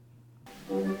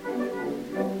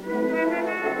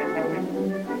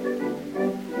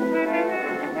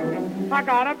I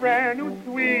got a brand new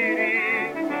sweetie,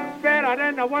 better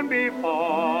than the one before.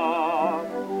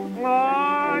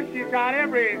 Oh, she's got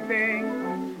everything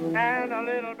and a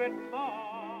little bit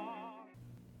more.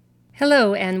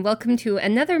 Hello, and welcome to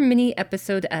another mini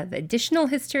episode of Additional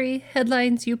History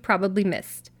Headlines You Probably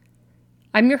Missed.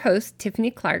 I'm your host,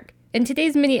 Tiffany Clark, and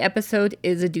today's mini episode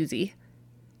is a doozy.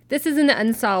 This is an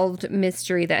unsolved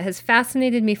mystery that has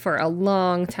fascinated me for a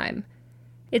long time.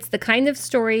 It's the kind of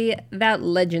story that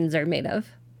legends are made of.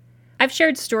 I've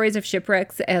shared stories of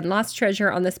shipwrecks and lost treasure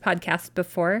on this podcast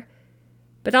before,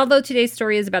 but although today's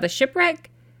story is about a shipwreck,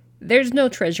 there's no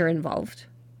treasure involved.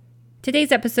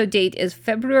 Today's episode date is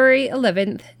February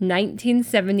 11th,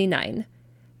 1979,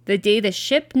 the day the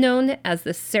ship known as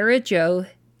the Sarah Joe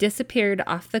disappeared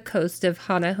off the coast of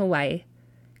Hana, Hawaii,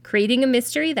 creating a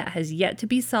mystery that has yet to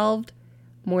be solved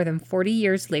more than 40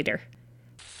 years later.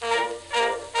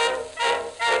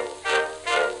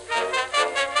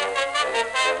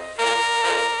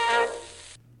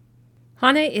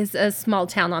 Hana is a small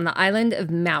town on the island of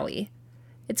Maui.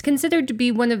 It's considered to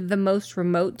be one of the most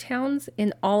remote towns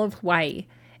in all of Hawaii,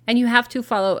 and you have to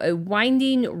follow a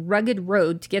winding, rugged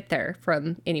road to get there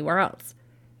from anywhere else.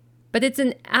 But it's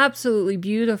an absolutely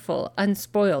beautiful,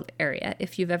 unspoiled area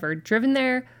if you've ever driven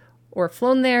there, or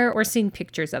flown there, or seen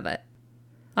pictures of it.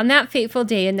 On that fateful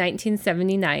day in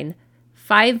 1979,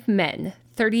 5 men,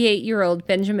 38-year-old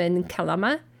Benjamin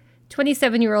Kalama,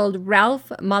 27-year-old Ralph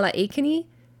Malaakini,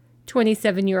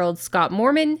 27-year-old Scott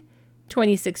Mormon,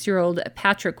 26-year-old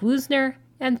Patrick Woosner,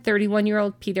 and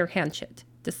 31-year-old Peter Hanchett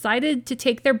decided to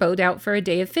take their boat out for a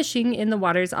day of fishing in the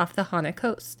waters off the Hana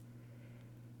coast.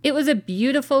 It was a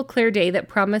beautiful, clear day that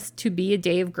promised to be a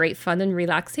day of great fun and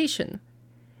relaxation.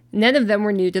 None of them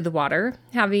were new to the water,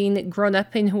 having grown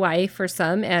up in Hawaii for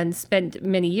some and spent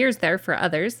many years there for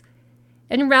others,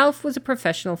 and Ralph was a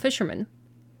professional fisherman.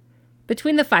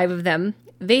 Between the 5 of them,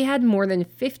 they had more than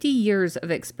 50 years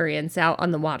of experience out on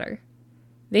the water.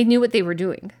 They knew what they were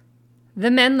doing.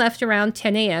 The men left around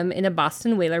 10 a.m. in a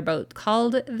Boston whaler boat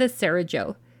called the Sarah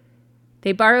Joe.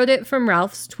 They borrowed it from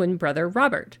Ralph's twin brother,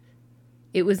 Robert.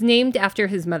 It was named after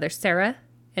his mother, Sarah,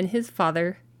 and his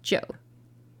father, Joe.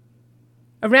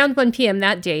 Around 1 p.m.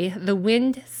 that day, the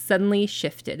wind suddenly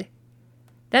shifted.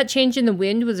 That change in the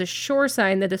wind was a sure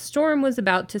sign that a storm was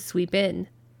about to sweep in.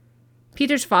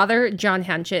 Peter's father, John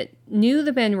Hanchett, knew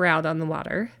the men were out on the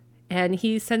water, and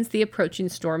he sensed the approaching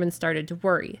storm and started to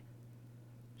worry.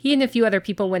 He and a few other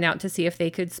people went out to see if they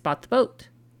could spot the boat.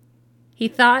 He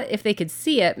thought if they could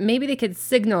see it, maybe they could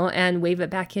signal and wave it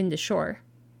back into shore.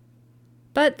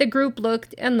 But the group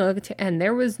looked, and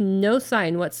there was no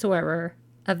sign whatsoever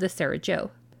of the Sarah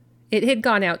Joe. It had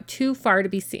gone out too far to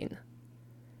be seen.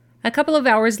 A couple of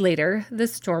hours later, the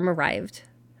storm arrived.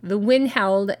 The wind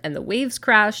howled and the waves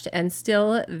crashed, and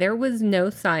still there was no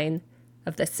sign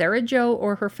of the Sarah Joe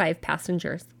or her 5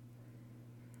 passengers.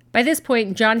 By this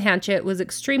point, John Hanchett was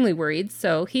extremely worried,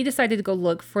 so he decided to go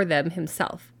look for them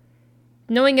himself,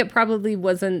 knowing it probably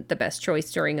wasn't the best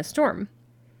choice during a storm.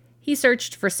 He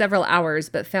searched for several hours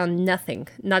but found nothing,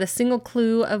 not a single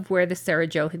clue of where the Sarah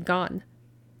Joe had gone.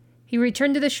 He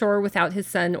returned to the shore without his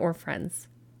son or friends.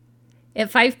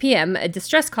 At 5 p.m., a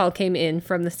distress call came in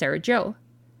from the Sarah Joe.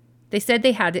 They said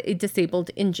they had a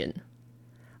disabled engine.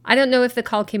 I don't know if the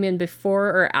call came in before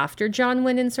or after John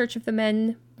went in search of the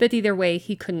men, but either way,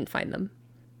 he couldn't find them.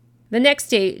 The next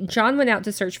day, John went out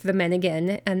to search for the men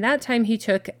again, and that time he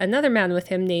took another man with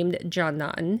him named John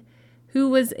Naughton, who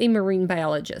was a marine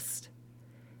biologist.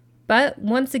 But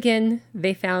once again,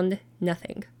 they found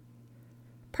nothing.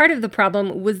 Part of the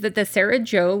problem was that the Sarah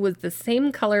Joe was the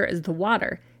same color as the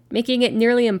water, making it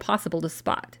nearly impossible to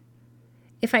spot.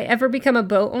 If I ever become a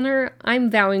boat owner,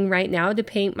 I'm vowing right now to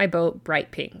paint my boat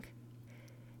bright pink.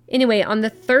 Anyway, on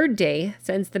the 3rd day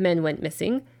since the men went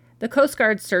missing, the Coast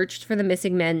Guard searched for the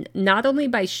missing men not only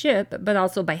by ship, but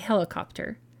also by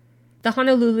helicopter. The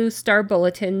Honolulu Star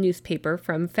Bulletin newspaper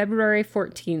from February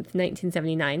 14th,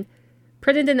 1979,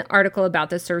 printed an article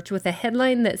about the search with a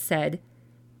headline that said,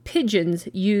 "Pigeons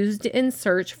used in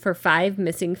search for 5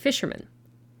 missing fishermen."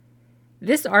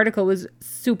 This article was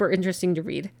super interesting to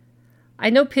read. I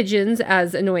know pigeons,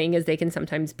 as annoying as they can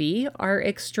sometimes be, are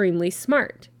extremely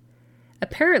smart.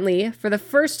 Apparently, for the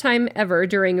first time ever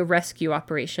during a rescue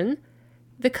operation,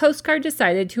 the Coast Guard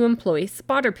decided to employ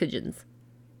spotter pigeons.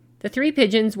 The 3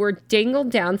 pigeons were dangled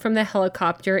down from the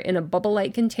helicopter in a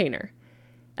bubble-like container.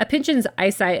 A pigeon's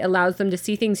eyesight allows them to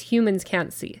see things humans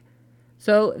can't see,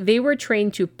 so they were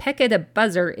trained to peck at a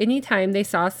buzzer anytime they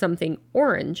saw something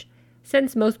orange,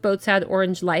 since most boats had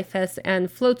orange life vests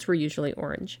and floats were usually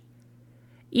orange.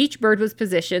 Each bird was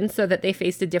positioned so that they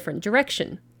faced a different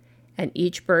direction, and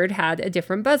each bird had a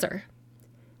different buzzer.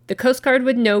 The Coast Guard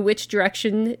would know which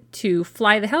direction to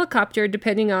fly the helicopter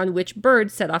depending on which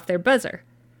bird set off their buzzer.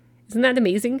 Isn't that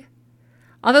amazing?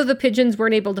 Although the pigeons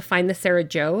weren't able to find the Sarah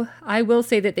Joe, I will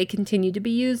say that they continued to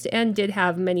be used and did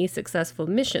have many successful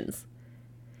missions.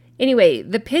 Anyway,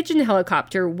 the Pigeon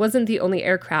helicopter wasn't the only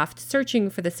aircraft searching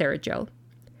for the Sarah Joe.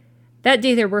 That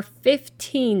day there were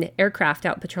 15 aircraft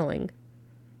out patrolling.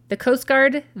 The Coast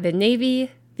Guard, the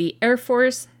Navy, the Air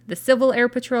Force, the Civil Air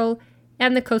Patrol,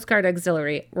 and the Coast Guard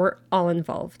Auxiliary were all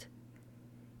involved.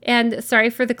 And sorry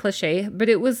for the cliche, but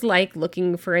it was like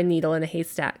looking for a needle in a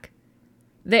haystack.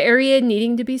 The area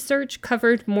needing to be searched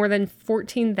covered more than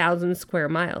 14,000 square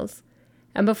miles.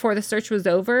 And before the search was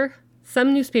over,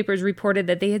 some newspapers reported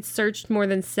that they had searched more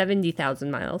than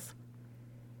 70,000 miles.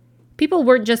 People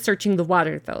weren't just searching the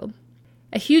water, though.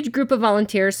 A huge group of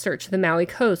volunteers searched the Maui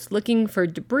coast, looking for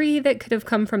debris that could have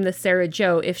come from the Sarah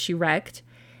Joe if she wrecked,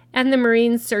 and the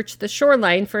Marines searched the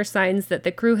shoreline for signs that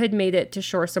the crew had made it to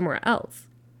shore somewhere else.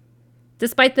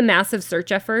 Despite the massive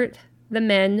search effort, the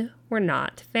men were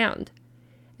not found.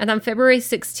 And on February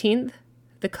 16th,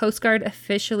 the Coast Guard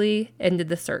officially ended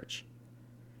the search.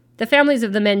 The families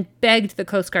of the men begged the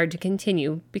Coast Guard to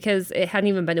continue because it hadn't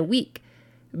even been a week,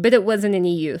 but it wasn't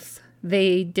any use.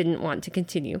 They didn't want to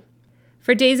continue.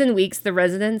 For days and weeks, the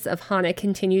residents of Hana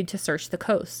continued to search the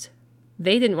coast.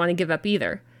 They didn't want to give up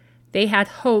either. They had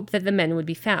hope that the men would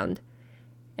be found,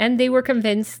 and they were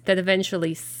convinced that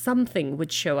eventually something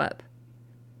would show up.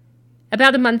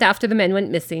 About a month after the men went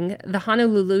missing, the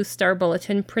Honolulu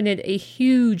Star-Bulletin printed a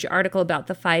huge article about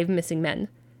the 5 missing men.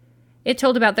 It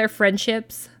told about their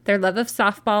friendships, their love of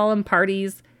softball and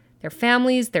parties, their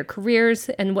families, their careers,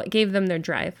 and what gave them their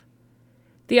drive.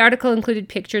 The article included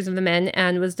pictures of the men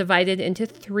and was divided into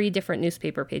 3 different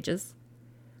newspaper pages.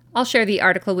 I'll share the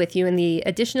article with you in the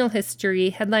Additional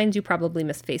History Headlines You Probably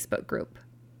Missed Facebook group.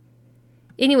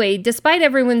 Anyway, despite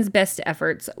everyone's best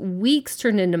efforts, weeks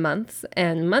turned into months,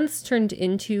 and months turned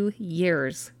into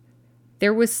years.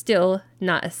 There was still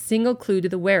not a single clue to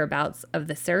the whereabouts of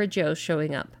the Sarah Joe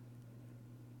showing up.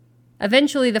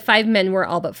 Eventually, the 5 men were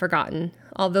all but forgotten,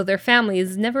 although their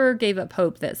families never gave up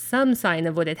hope that some sign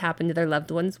of what had happened to their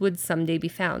loved ones would someday be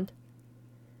found.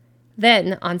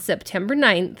 Then, on September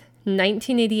 9th,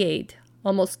 1988,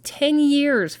 almost 10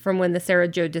 years from when the Sarah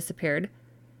Joe disappeared,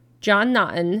 John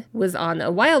Naughton was on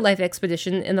a wildlife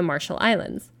expedition in the Marshall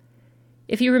Islands.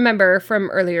 If you remember from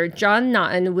earlier, John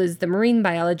Naughton was the marine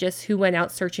biologist who went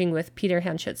out searching with Peter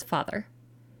Hanchett's father.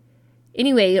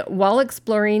 Anyway, while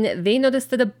exploring, they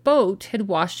noticed that a boat had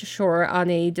washed ashore on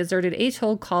a deserted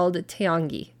atoll called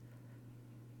Teongi.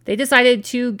 They decided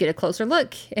to get a closer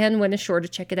look and went ashore to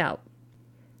check it out.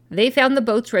 They found the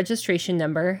boat's registration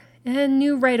number and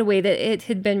knew right away that it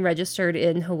had been registered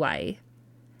in Hawaii.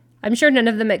 I'm sure none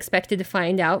of them expected to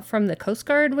find out from the Coast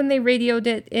Guard when they radioed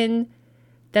it in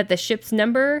that the ship's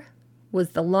number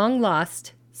was the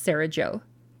long-lost Sarah Joe.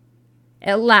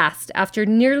 At last, after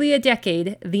nearly a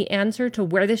decade, the answer to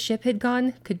where the ship had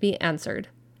gone could be answered.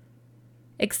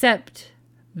 Except,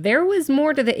 there was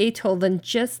more to the atoll than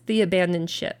just the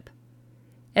abandoned ship.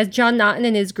 As John Naughton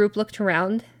and his group looked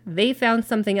around, they found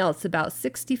something else about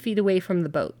 60 feet away from the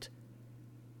boat.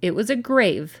 It was a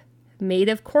grave made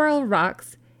of coral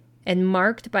rocks and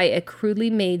marked by a crudely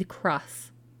made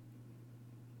cross.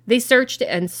 They searched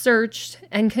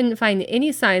and couldn't find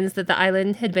any signs that the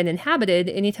island had been inhabited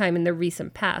any time in the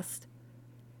recent past.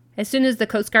 As soon as the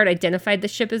Coast Guard identified the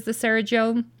ship as the Sarah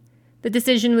Joe, the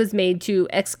decision was made to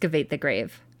excavate the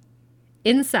grave.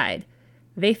 Inside,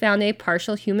 they found a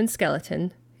partial human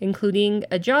skeleton, including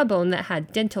a jawbone that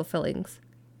had dental fillings.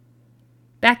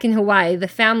 Back in Hawaii, the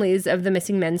families of the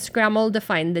missing men scrambled to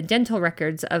find the dental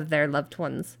records of their loved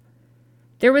ones.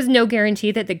 There was no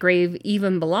guarantee that the grave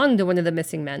even belonged to one of the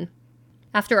missing men.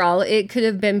 After all, it could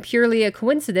have been purely a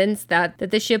coincidence that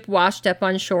the ship washed up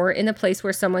on shore in a place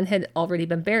where someone had already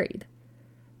been buried.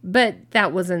 But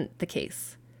that wasn't the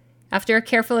case. After a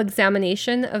careful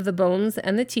examination of the bones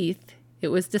and the teeth, it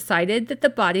was decided that the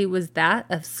body was that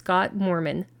of Scott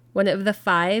Moorman, one of the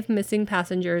 5 missing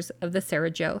passengers of the Sarah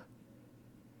Joe.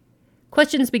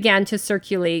 Questions began to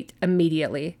circulate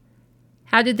immediately.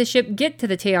 How did the ship get to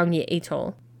the Teongi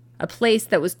Atoll, a place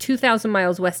that was 2,000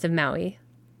 miles west of Maui?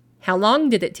 How long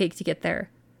did it take to get there?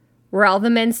 Were all the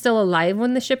men still alive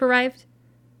when the ship arrived?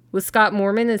 Was Scott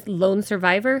Moorman a lone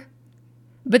survivor?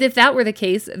 But if that were the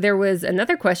case, there was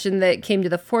another question that came to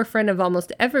the forefront of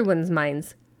almost everyone's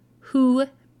minds. Who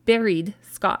buried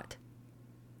Scott?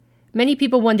 Many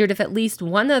people wondered if at least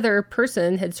one other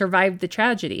person had survived the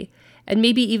tragedy, and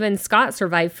maybe even Scott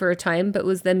survived for a time but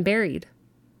was then buried.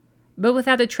 But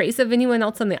without a trace of anyone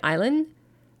else on the island,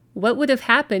 what would have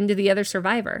happened to the other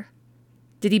survivor?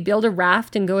 Did he build a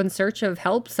raft and go in search of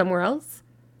help somewhere else?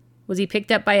 Was he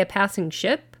picked up by a passing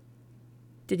ship?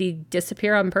 Did he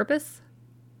disappear on purpose?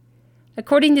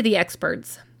 According to the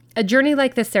experts, a journey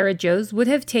like the Sarah Joe's would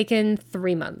have taken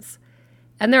 3 months.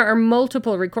 And there are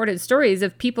multiple recorded stories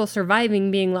of people surviving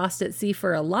being lost at sea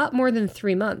for a lot more than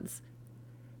 3 months.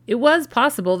 It was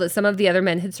possible that some of the other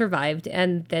men had survived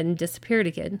and then disappeared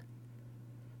again.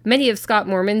 Many of Scott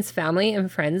Moorman's family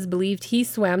and friends believed he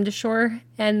swam to shore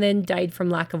and then died from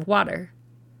lack of water.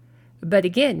 But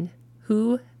again,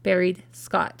 who buried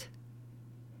Scott?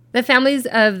 The families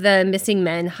of the missing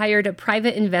men hired a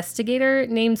private investigator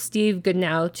named Steve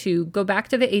Goodnow to go back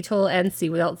to the atoll and see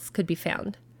what else could be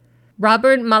found.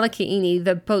 Robert Malakaini,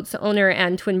 the boat's owner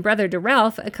and twin brother to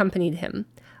Ralph, accompanied him,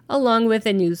 along with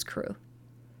a news crew.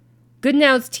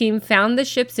 Goodnow's team found the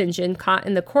ship's engine caught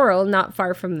in the coral not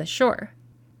far from the shore.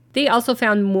 They also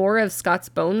found more of Scott's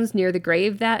bones near the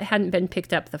grave that hadn't been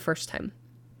picked up the first time.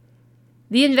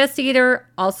 The investigator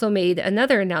also made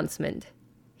another announcement.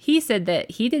 He said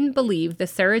that he didn't believe the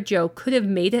Sarah Joe could have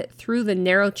made it through the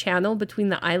narrow channel between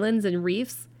the islands and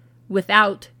reefs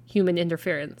without human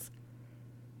interference.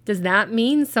 Does that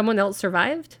mean someone else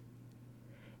survived?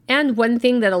 And one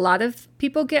thing that a lot of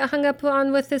people get hung up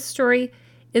on with this story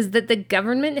is that the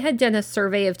government had done a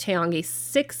survey of Taongi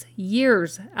 6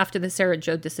 years after the Sarah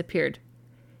Joe disappeared.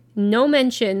 No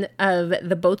mention of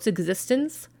the boat's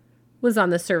existence was on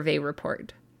the survey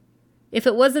report. If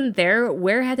it wasn't there,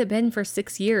 where had it been for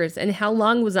 6 years, and how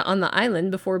long was it on the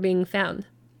island before being found?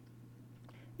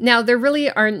 Now, there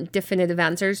really aren't definitive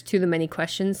answers to the many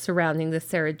questions surrounding the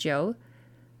Sarah Joe,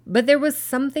 but there was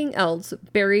something else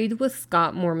buried with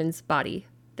Scott Moorman's body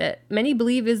that many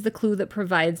believe is the clue that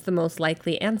provides the most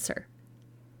likely answer.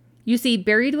 You see,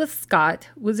 buried with Scott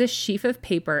was a sheaf of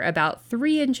paper about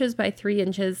 3 inches by 3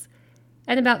 inches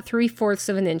and about 3/4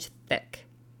 of an inch thick.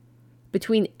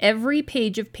 Between every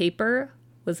page of paper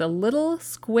was a little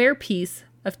square piece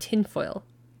of tinfoil.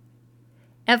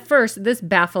 At first, this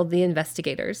baffled the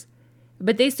investigators,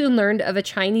 but they soon learned of a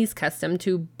Chinese custom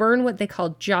to burn what they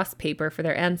called joss paper for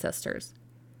their ancestors.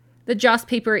 The joss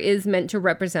paper is meant to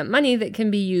represent money that can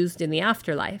be used in the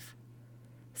afterlife.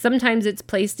 Sometimes it's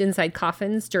placed inside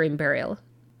coffins during burial.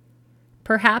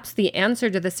 Perhaps the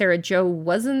answer to the Sarah Joe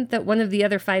wasn't that one of the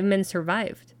other 5 men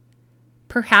survived.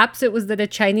 Perhaps it was that a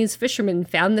Chinese fisherman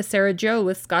found the Sarah Joe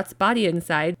with Scott's body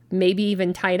inside, maybe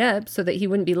even tied up so that he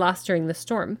wouldn't be lost during the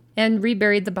storm, and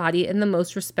reburied the body in the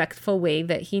most respectful way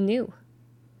that he knew.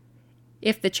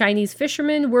 If the Chinese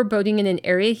fisherman were boating in an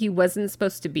area he wasn't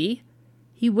supposed to be,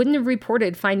 he wouldn't have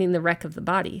reported finding the wreck of the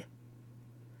body.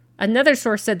 Another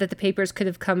source said that the papers could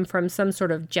have come from some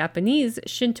sort of Japanese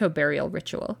Shinto burial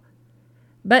ritual.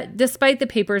 But despite the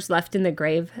papers left in the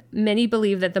grave, many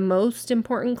believe that the most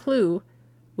important clue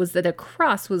was that a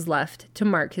cross was left to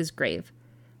mark his grave,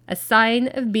 a sign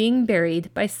of being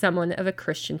buried by someone of a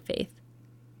Christian faith.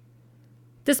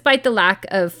 Despite the lack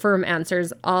of firm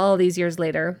answers all these years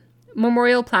later,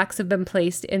 memorial plaques have been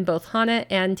placed in both Hana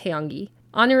and Taongi,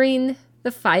 honoring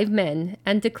the 5 men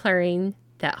and declaring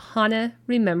that Hana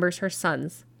remembers her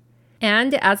sons.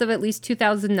 And as of at least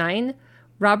 2009,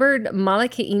 Robert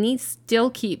Malakaini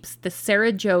still keeps the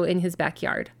Sarah Joe in his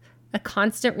backyard, a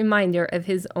constant reminder of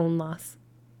his own loss.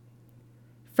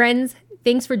 Friends,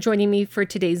 thanks for joining me for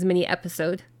today's mini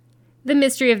episode. The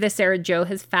mystery of the Sarah Joe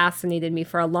has fascinated me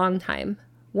for a long time,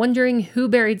 wondering who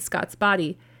buried Scott's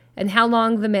body and how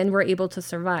long the men were able to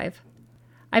survive.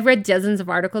 I've read dozens of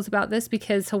articles about this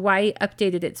because Hawaii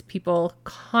updated its people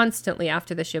constantly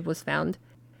after the ship was found.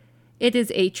 It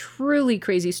is a truly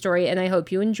crazy story, and I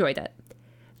hope you enjoyed it.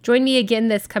 Join me again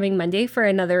this coming Monday for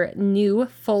another new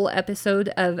full episode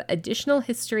of Additional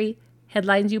History,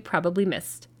 Headlines You Probably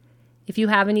Missed. If you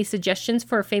have any suggestions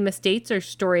for famous dates or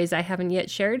stories I haven't yet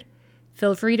shared,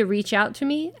 feel free to reach out to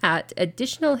me at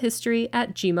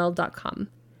additionalhistory@gmail.com.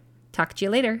 Talk to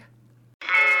you later.